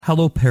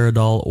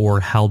Haloperidol or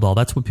Haldol.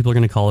 That's what people are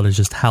going to call it, is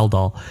just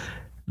Haldol.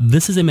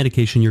 This is a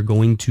medication you're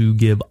going to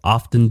give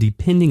often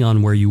depending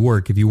on where you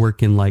work. If you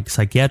work in like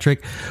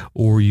psychiatric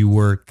or you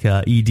work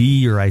ED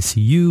or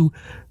ICU,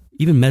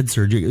 even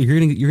med-surg, you're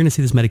going to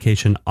see this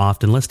medication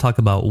often. Let's talk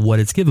about what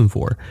it's given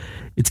for.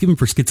 It's given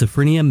for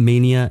schizophrenia,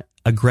 mania,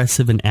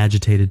 aggressive and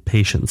agitated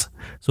patients.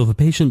 So if a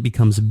patient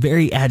becomes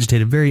very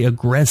agitated, very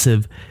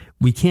aggressive,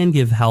 we can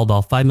give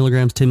Haldol 5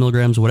 milligrams, 10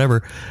 milligrams,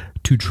 whatever,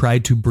 to try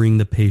to bring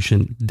the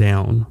patient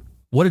down.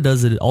 What it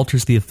does is it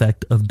alters the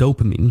effect of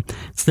dopamine.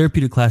 Its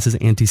therapeutic class is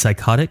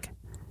antipsychotic.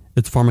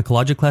 Its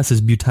pharmacologic class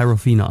is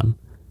butyrophenones.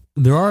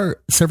 There are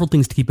several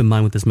things to keep in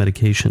mind with this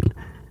medication.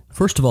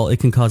 First of all, it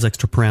can cause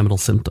extrapyramidal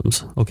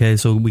symptoms. Okay,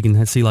 so we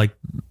can see like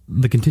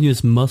the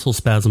continuous muscle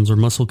spasms or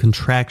muscle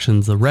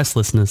contractions, the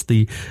restlessness,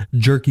 the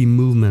jerky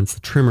movements,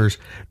 the tremors.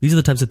 These are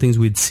the types of things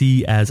we'd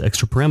see as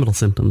extrapyramidal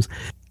symptoms.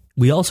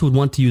 We also would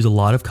want to use a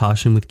lot of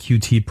caution with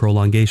QT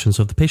prolongation.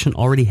 So if the patient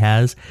already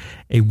has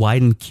a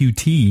widened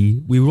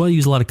QT, we would want to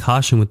use a lot of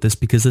caution with this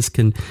because this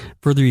can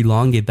further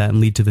elongate that and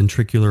lead to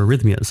ventricular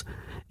arrhythmias.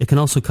 It can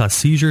also cause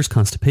seizures,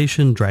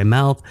 constipation, dry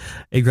mouth,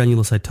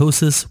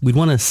 agranulosytosis. We'd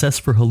want to assess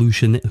for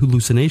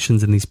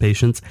hallucinations in these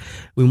patients.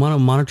 We want to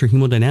monitor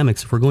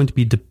hemodynamics. If we're going to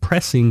be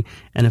depressing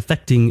and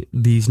affecting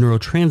these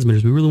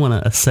neurotransmitters, we really want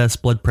to assess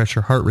blood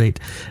pressure, heart rate,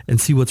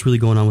 and see what's really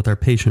going on with our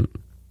patient.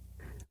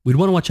 We'd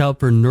want to watch out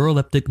for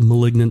neuroleptic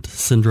malignant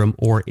syndrome,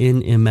 or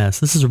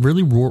NMS. This is a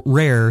really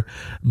rare,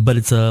 but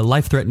it's a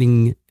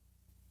life-threatening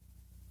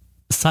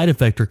side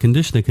effect or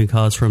condition that can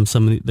come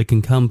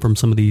from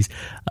some of these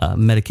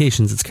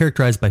medications. It's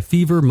characterized by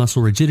fever,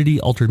 muscle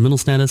rigidity, altered mental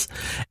status,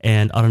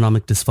 and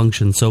autonomic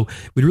dysfunction. So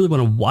we really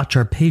want to watch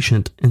our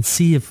patient and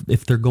see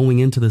if they're going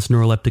into this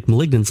neuroleptic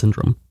malignant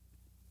syndrome.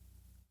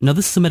 Now,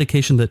 this is a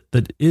medication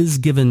that is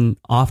given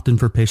often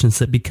for patients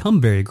that become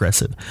very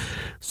aggressive.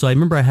 So I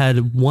remember I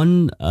had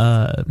one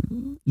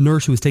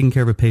nurse who was taking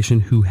care of a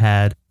patient who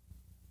had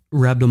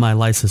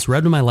rhabdomyolysis.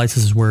 Rhabdomyolysis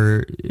is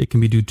where it can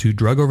be due to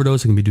drug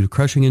overdose, it can be due to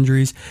crushing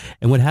injuries,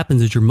 and what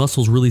happens is your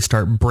muscles really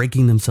start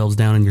breaking themselves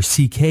down and your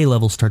CK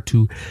levels start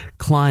to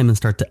climb and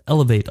start to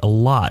elevate a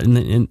lot,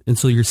 and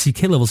so your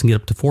CK levels can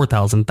get up to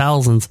 4,000,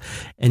 thousands,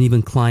 and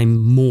even climb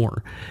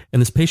more. And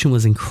this patient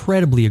was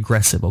incredibly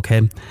aggressive,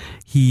 okay?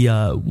 He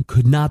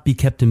could not be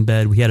kept in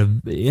bed.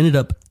 Ended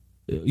up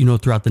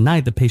throughout the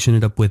night, the patient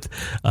ended up with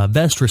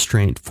vest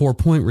restraint,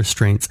 4-point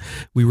restraints.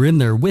 We were in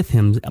there with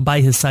him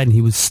by his side, and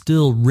he was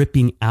still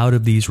ripping out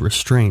of these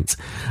restraints.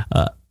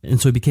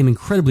 And so he became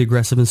incredibly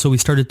aggressive, and so we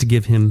started to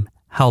give him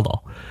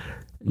Haldol.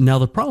 Now,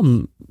 the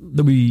problem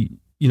that we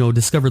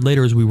discovered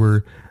later as we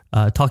were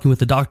talking with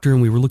the doctor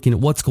and we were looking at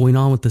what's going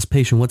on with this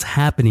patient, what's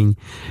happening,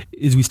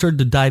 is we started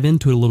to dive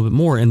into it a little bit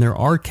more, and there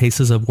are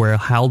cases of where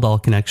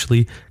Haldol can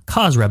actually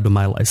cause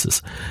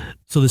rhabdomyolysis.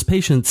 So this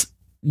patient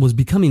was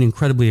becoming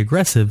incredibly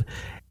aggressive,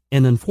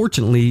 and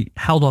unfortunately,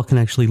 Haldol can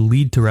actually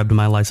lead to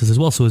rhabdomyolysis as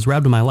well. So his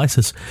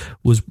rhabdomyolysis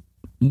was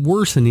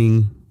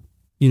worsening,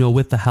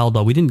 with the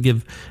Haldol. We didn't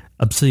give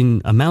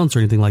obscene amounts or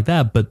anything like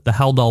that, but the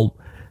Haldol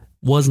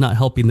was not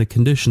helping the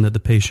condition that the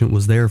patient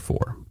was there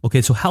for.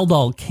 Okay, so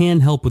Haldol can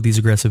help with these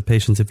aggressive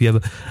patients. If you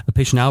have a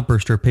patient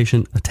outburst or a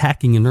patient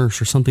attacking a nurse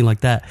or something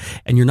like that,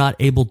 and you're not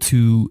able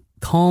to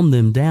calm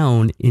them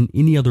down in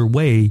any other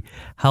way,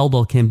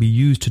 Haldol can be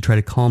used to try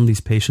to calm these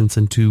patients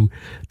and to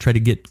try to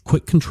get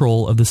quick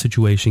control of the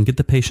situation, get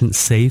the patient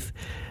safe,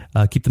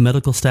 keep the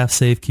medical staff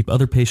safe, keep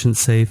other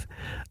patients safe,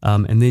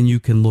 and then you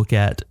can look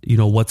at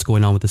what's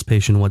going on with this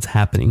patient, what's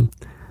happening.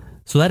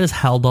 So that is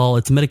Haldol.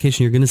 It's a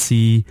medication you're going to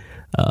see.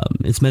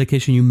 It's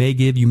medication you may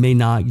give, you may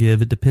not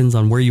give. It depends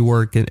on where you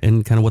work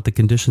and kind of what the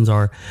conditions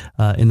are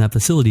in that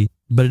facility.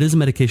 But it is a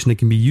medication that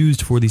can be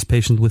used for these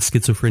patients with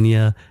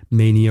schizophrenia,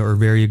 mania, or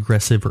very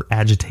aggressive or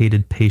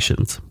agitated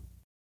patients.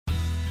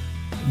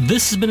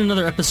 This has been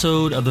another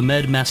episode of the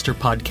MedMaster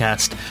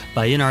Podcast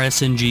by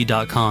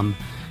NRSNG.com.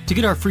 To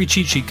get our free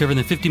cheat sheet covering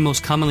the 50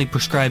 most commonly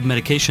prescribed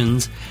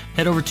medications,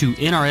 head over to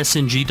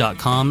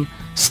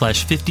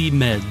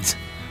nrsng.com/50meds.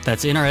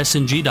 That's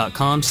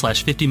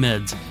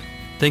nrsng.com/50meds.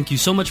 Thank you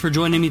so much for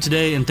joining me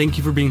today, and thank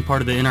you for being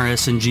part of the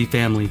NRSNG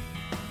family.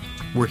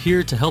 We're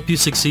here to help you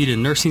succeed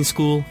in nursing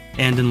school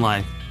and in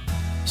life.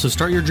 So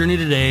start your journey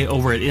today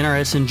over at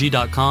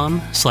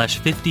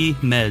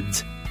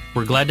nrsng.com/50meds.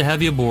 We're glad to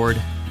have you aboard.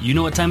 You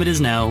know what time it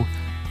is now.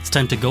 It's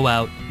time to go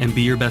out and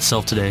be your best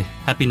self today.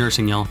 Happy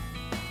nursing, y'all.